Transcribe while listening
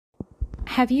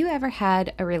Have you ever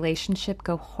had a relationship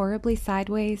go horribly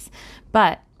sideways,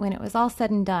 but when it was all said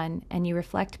and done and you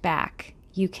reflect back,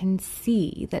 you can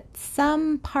see that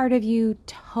some part of you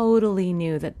totally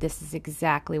knew that this is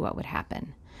exactly what would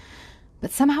happen,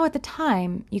 but somehow at the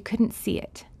time you couldn't see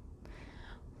it?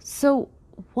 So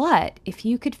what if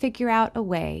you could figure out a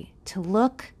way to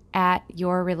look at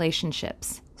your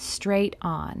relationships straight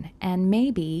on and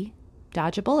maybe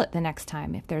dodge a bullet the next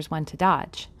time if there's one to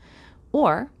dodge,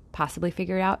 or possibly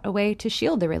figure out a way to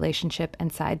shield the relationship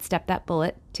and sidestep that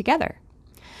bullet together?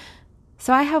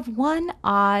 So I have one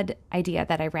odd idea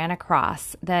that I ran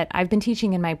across that I've been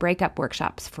teaching in my breakup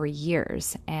workshops for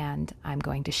years, and I'm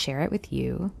going to share it with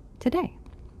you today.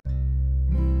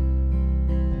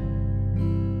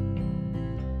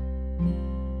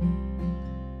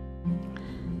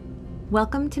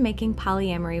 Welcome to Making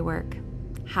Polyamory Work.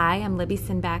 Hi, I'm Libby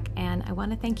Sinback, and I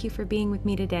want to thank you for being with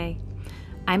me today.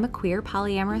 I'm a queer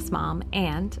polyamorous mom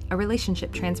and a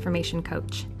relationship transformation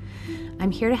coach. I'm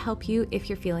here to help you if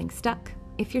you're feeling stuck,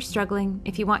 if you're struggling,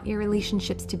 if you want your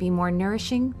relationships to be more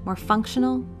nourishing, more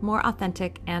functional, more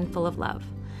authentic, and full of love.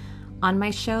 On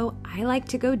my show, I like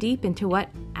to go deep into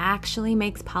what actually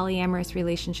makes polyamorous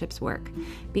relationships work,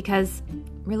 because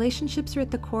relationships are at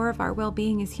the core of our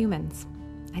well-being as humans.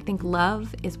 I think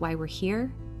love is why we're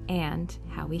here and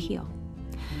how we heal.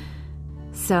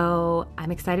 So I'm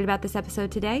excited about this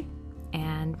episode today,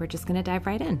 and we're just going to dive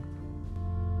right in.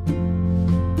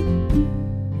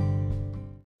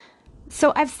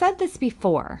 So I've said this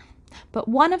before, but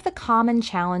one of the common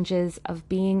challenges of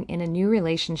being in a new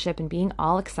relationship and being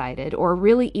all excited, or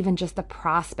really even just the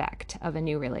prospect of a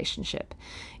new relationship,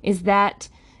 is that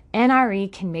NRE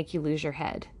can make you lose your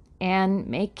head and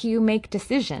make you make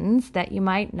decisions that you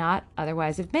might not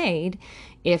otherwise have made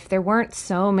if there weren't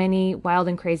so many wild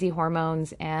and crazy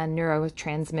hormones and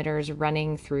neurotransmitters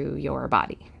running through your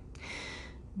body.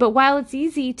 But while it's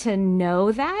easy to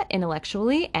know that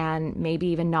intellectually and maybe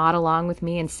even nod along with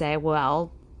me and say,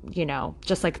 well, you know,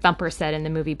 just like Thumper said in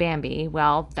the movie Bambi,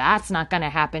 well, that's not going to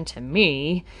happen to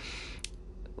me.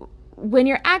 When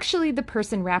you're actually the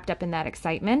person wrapped up in that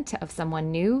excitement of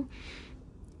someone new,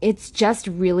 it's just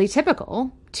really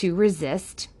typical to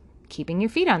resist keeping your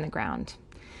feet on the ground.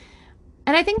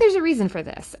 And I think there's a reason for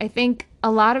this. I think a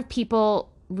lot of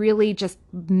people really just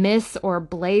miss or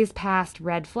blaze past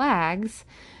red flags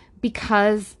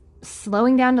because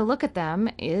slowing down to look at them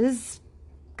is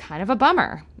kind of a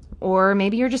bummer. Or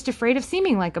maybe you're just afraid of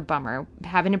seeming like a bummer,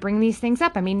 having to bring these things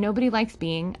up. I mean, nobody likes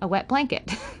being a wet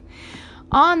blanket.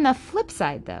 On the flip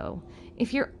side, though,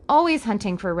 if you're always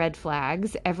hunting for red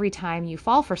flags every time you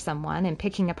fall for someone and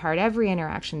picking apart every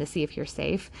interaction to see if you're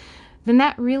safe, then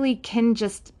that really can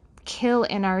just kill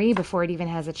NRE before it even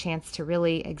has a chance to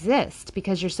really exist,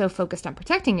 because you're so focused on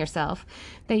protecting yourself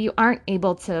that you aren't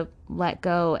able to let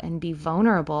go and be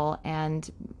vulnerable and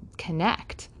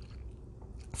connect.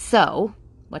 So,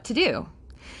 what to do?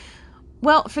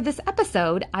 Well, for this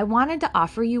episode, I wanted to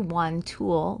offer you one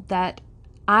tool that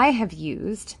I have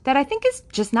used that I think is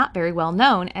just not very well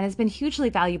known and has been hugely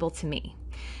valuable to me.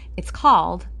 It's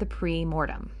called the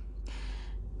pre-mortem.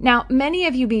 Now, many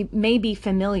of you may be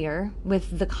familiar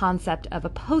with the concept of a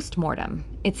post-mortem.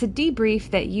 It's a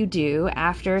debrief that you do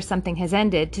after something has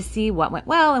ended to see what went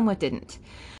well and what didn't.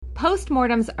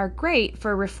 Post-mortems are great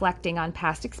for reflecting on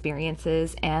past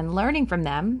experiences and learning from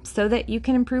them so that you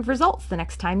can improve results the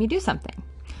next time you do something.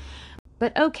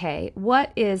 But okay,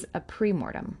 what is a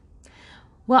pre-mortem?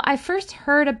 Well, I first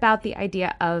heard about the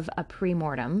idea of a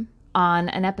pre-mortem on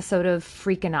an episode of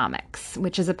Freakonomics,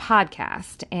 which is a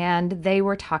podcast, and they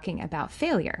were talking about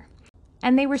failure.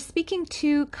 And they were speaking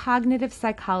to cognitive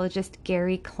psychologist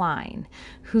Gary Klein,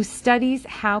 who studies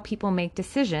how people make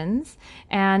decisions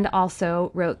and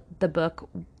also wrote the book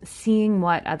Seeing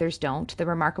What Others Don't: The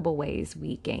Remarkable Ways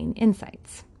We Gain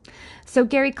Insights. So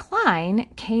Gary Klein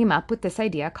came up with this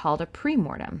idea called a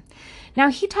pre-mortem. Now,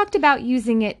 he talked about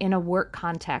using it in a work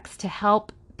context to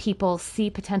help people see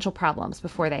potential problems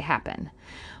before they happen.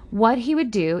 What he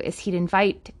would do is he'd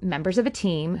invite members of a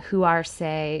team who are,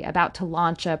 say, about to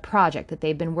launch a project that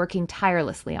they've been working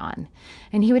tirelessly on.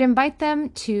 And he would invite them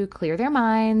to clear their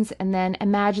minds and then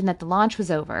imagine that the launch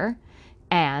was over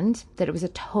and that it was a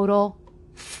total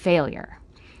failure.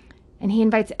 And he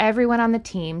invites everyone on the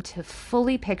team to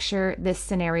fully picture this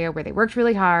scenario where they worked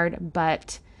really hard,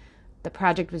 but the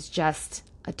project was just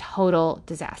a total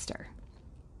disaster.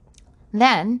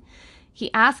 Then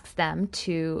he asks them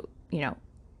to,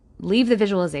 leave the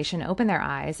visualization, open their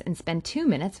eyes, and spend 2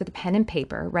 minutes with a pen and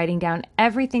paper writing down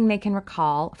everything they can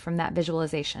recall from that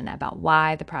visualization about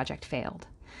why the project failed.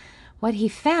 What he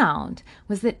found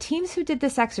was that teams who did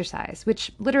this exercise,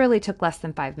 which literally took less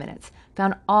than 5 minutes,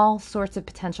 found all sorts of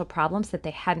potential problems that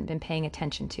they hadn't been paying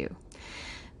attention to.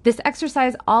 This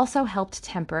exercise also helped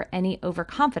temper any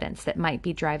overconfidence that might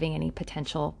be driving any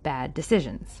potential bad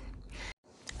decisions.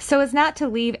 So as not to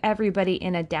leave everybody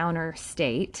in a downer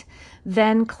state,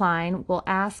 then Klein will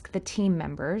ask the team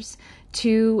members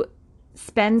to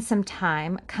spend some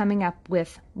time coming up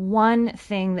with one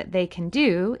thing that they can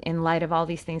do in light of all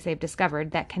these things they've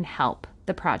discovered that can help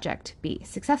the project be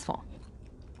successful.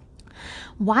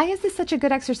 Why is this such a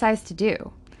good exercise to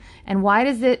do? And why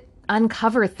does it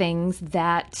uncover things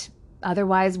that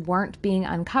otherwise weren't being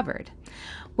uncovered?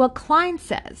 Well, Klein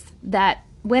says that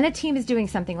when a team is doing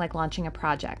something like launching a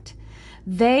project,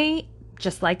 they,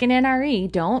 just like an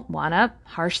NRE, don't want to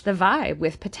harsh the vibe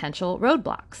with potential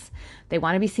roadblocks. They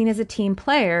want to be seen as a team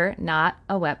player, not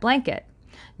a wet blanket.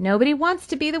 Nobody wants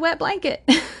to be the wet blanket.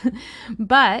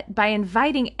 But by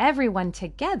inviting everyone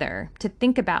together to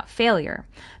think about failure,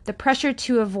 the pressure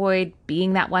to avoid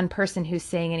being that one person who's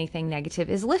saying anything negative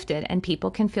is lifted, and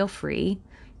people can feel free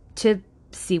to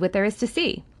see what there is to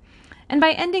see. And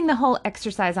by ending the whole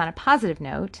exercise on a positive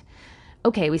note,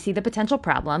 okay, we see the potential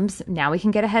problems, now we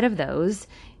can get ahead of those,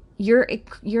 you're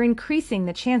increasing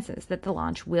the chances that the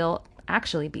launch will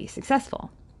actually be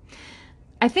successful.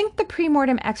 I think the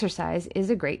pre-mortem exercise is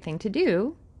a great thing to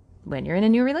do when you're in a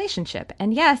new relationship.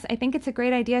 And yes, I think it's a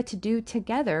great idea to do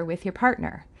together with your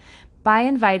partner. By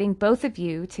inviting both of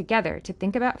you together to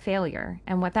think about failure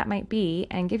and what that might be,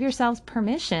 and give yourselves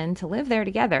permission to live there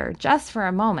together just for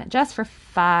a moment, just for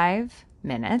 5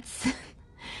 minutes,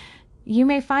 you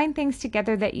may find things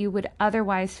together that you would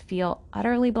otherwise feel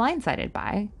utterly blindsided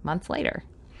by months later.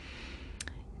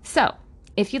 So,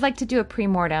 if you'd like to do a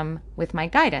pre-mortem with my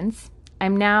guidance,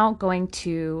 I'm now going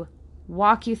to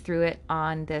walk you through it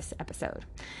on this episode.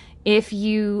 If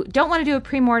you don't want to do a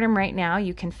pre-mortem right now,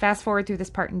 you can fast forward through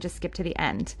this part and just skip to the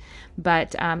end.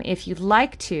 But if you'd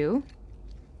like to,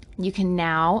 you can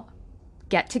now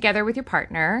get together with your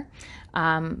partner,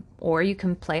 or you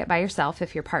can play it by yourself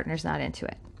if your partner's not into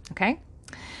it, okay?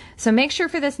 So make sure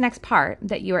for this next part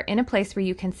that you are in a place where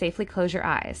you can safely close your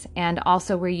eyes, and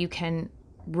also where you can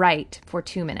write for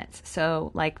 2 minutes.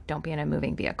 So don't be in a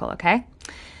moving vehicle, okay?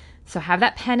 So have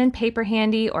that pen and paper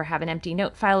handy, or have an empty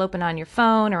note file open on your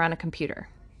phone or on a computer.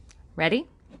 Ready?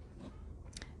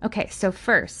 Okay, so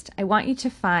first, I want you to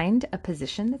find a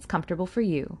position that's comfortable for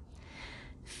you.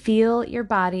 Feel your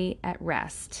body at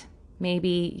rest.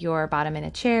 Maybe your bottom in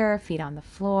a chair, feet on the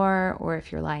floor, or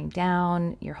if you're lying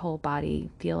down, your whole body,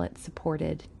 feel it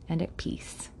supported and at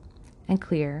peace. And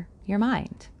clear your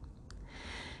mind.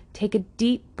 Take a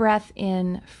deep breath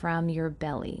in from your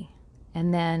belly,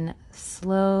 and then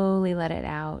slowly let it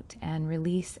out and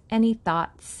release any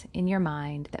thoughts in your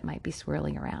mind that might be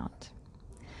swirling around.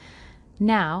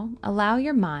 Now, allow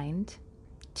your mind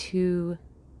to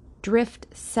drift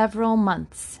several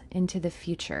months into the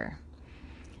future.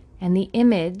 And the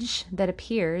image that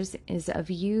appears is of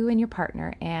you and your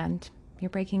partner, and you're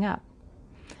breaking up.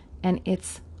 And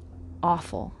it's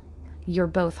awful. You're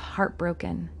both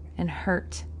heartbroken and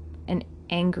hurt and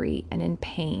angry and in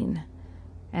pain.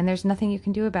 And there's nothing you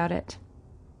can do about it.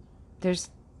 There's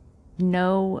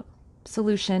no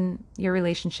solution. Your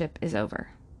relationship is over.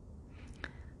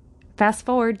 Fast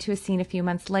forward to a scene a few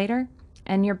months later,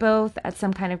 and you're both at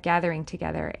some kind of gathering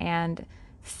together, and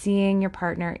seeing your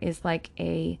partner is like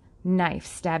a knife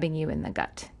stabbing you in the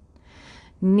gut.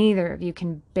 Neither of you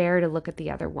can bear to look at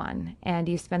the other one, and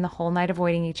you spend the whole night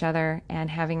avoiding each other and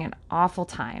having an awful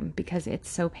time because it's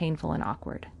so painful and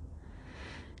awkward.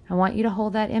 I want you to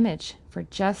hold that image for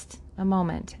just a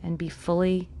moment and be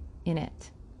fully in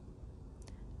it.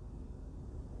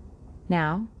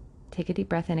 Now, take a deep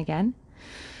breath in again,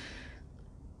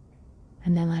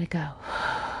 and then let it go.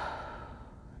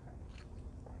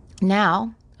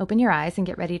 Now, open your eyes and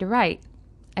get ready to write.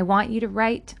 I want you to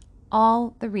write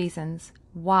all the reasons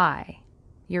why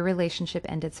your relationship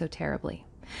ended so terribly.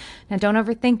 Now, don't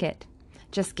overthink it.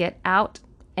 Just get out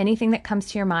anything that comes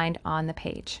to your mind on the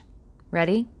page.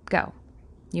 Ready? Go.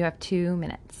 You have 2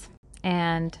 minutes.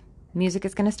 And music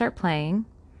is going to start playing.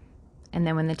 And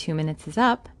then when the 2 minutes is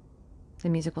up, the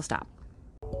music will stop.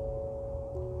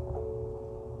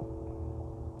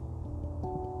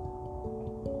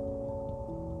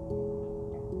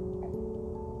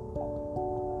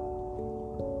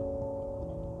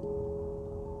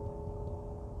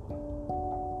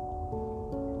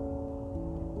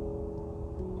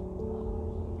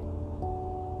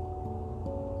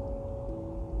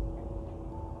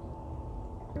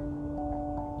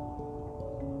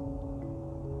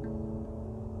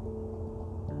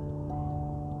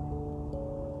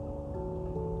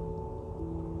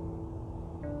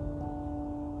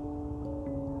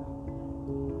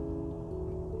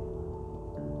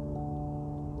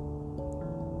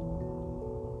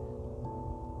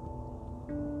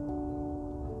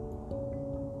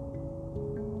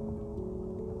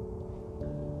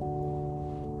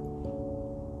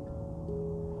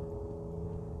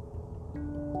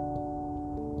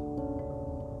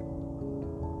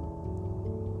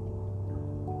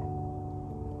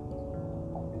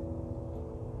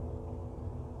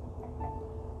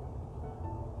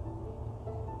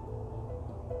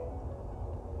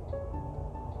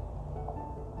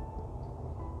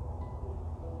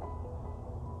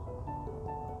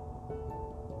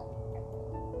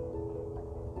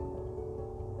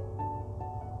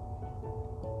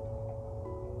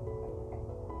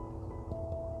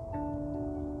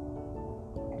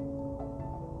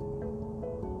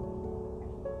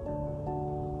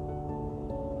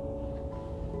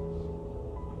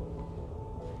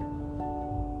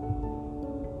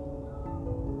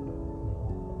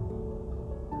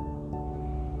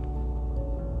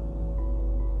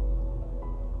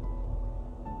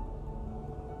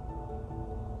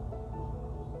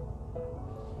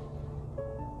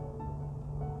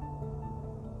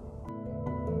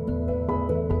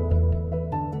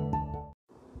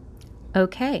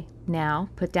 Okay, now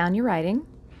put down your writing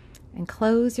and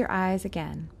close your eyes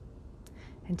again.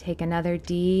 And take another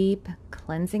deep,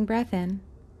 cleansing breath in,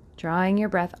 drawing your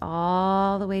breath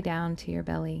all the way down to your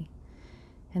belly.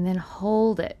 And then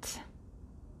hold it.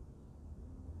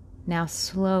 Now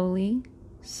slowly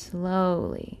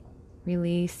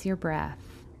release your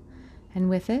breath. And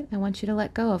with it, I want you to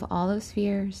let go of all those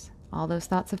fears, all those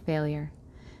thoughts of failure,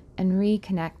 and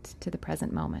reconnect to the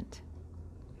present moment.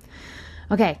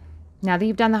 Okay, now that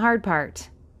you've done the hard part,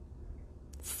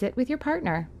 sit with your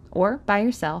partner or by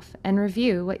yourself and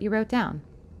review what you wrote down.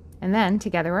 And then,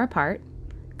 together or apart,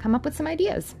 come up with some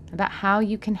ideas about how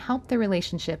you can help the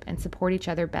relationship and support each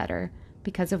other better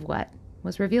because of what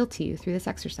was revealed to you through this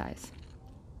exercise.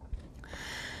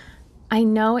 I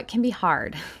know it can be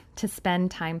hard to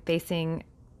spend time facing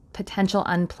potential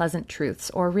unpleasant truths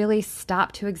or really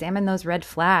stop to examine those red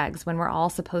flags when we're all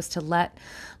supposed to let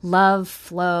love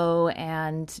flow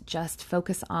and just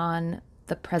focus on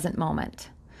the present moment.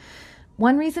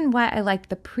 One reason why I like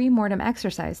the pre-mortem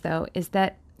exercise, though, is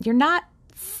that you're not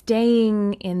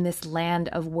staying in this land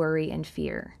of worry and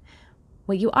fear.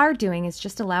 What you are doing is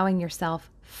just allowing yourself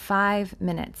 5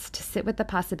 minutes to sit with the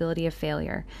possibility of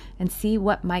failure and see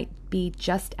what might be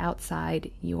just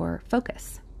outside your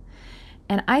focus.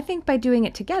 And I think by doing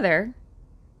it together,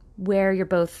 where you're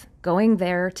both going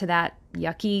there to that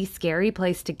yucky, scary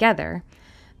place together,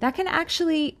 that can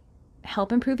actually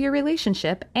help improve your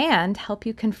relationship and help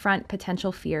you confront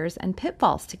potential fears and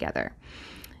pitfalls together.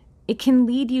 It can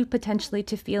lead you potentially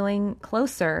to feeling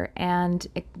closer and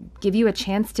give you a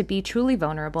chance to be truly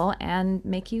vulnerable and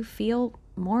make you feel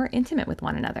more intimate with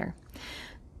one another.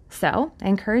 So I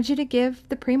encourage you to give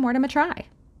the pre-mortem a try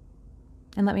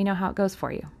and let me know how it goes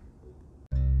for you.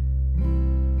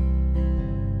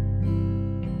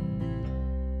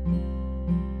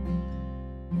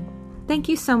 Thank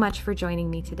you so much for joining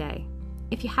me today.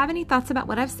 If you have any thoughts about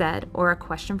what I've said or a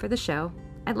question for the show,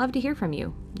 I'd love to hear from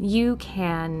you. You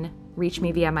can reach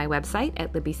me via my website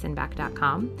at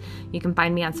libbysinback.com. You can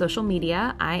find me on social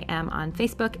media. I am on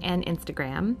Facebook and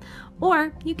Instagram.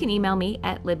 Or you can email me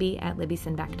at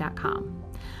libby@libbysinback.com.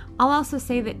 I'll also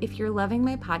say that if you're loving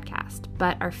my podcast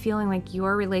but are feeling like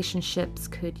your relationships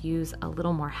could use a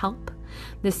little more help,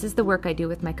 this is the work I do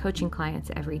with my coaching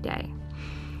clients every day.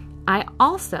 I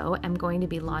also am going to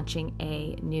be launching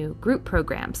a new group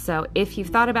program. So if you've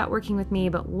thought about working with me,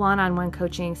 but one-on-one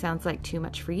coaching sounds like too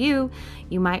much for you,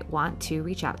 you might want to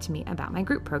reach out to me about my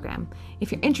group program.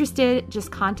 If you're interested, just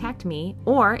contact me.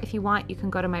 Or if you want, you can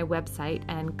go to my website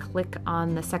and click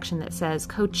on the section that says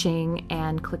coaching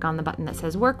and click on the button that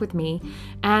says work with me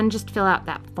and just fill out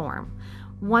that form.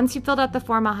 Once you've filled out the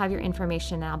form, I'll have your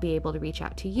information and I'll be able to reach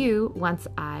out to you once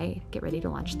I get ready to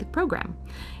launch the program.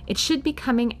 It should be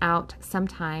coming out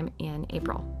sometime in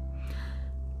April.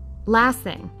 Last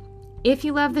thing, if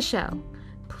you love the show,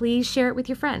 please share it with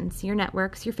your friends, your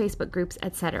networks, your Facebook groups,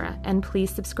 etc. And please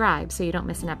subscribe so you don't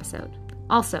miss an episode.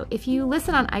 Also, if you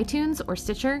listen on iTunes or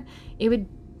Stitcher, it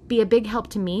would be a big help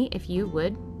to me if you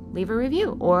would leave a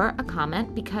review or a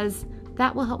comment, because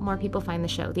that will help more people find the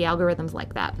show. The algorithms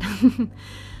like that.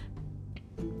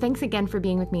 Thanks again for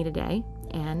being with me today,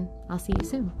 and I'll see you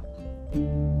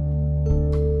soon.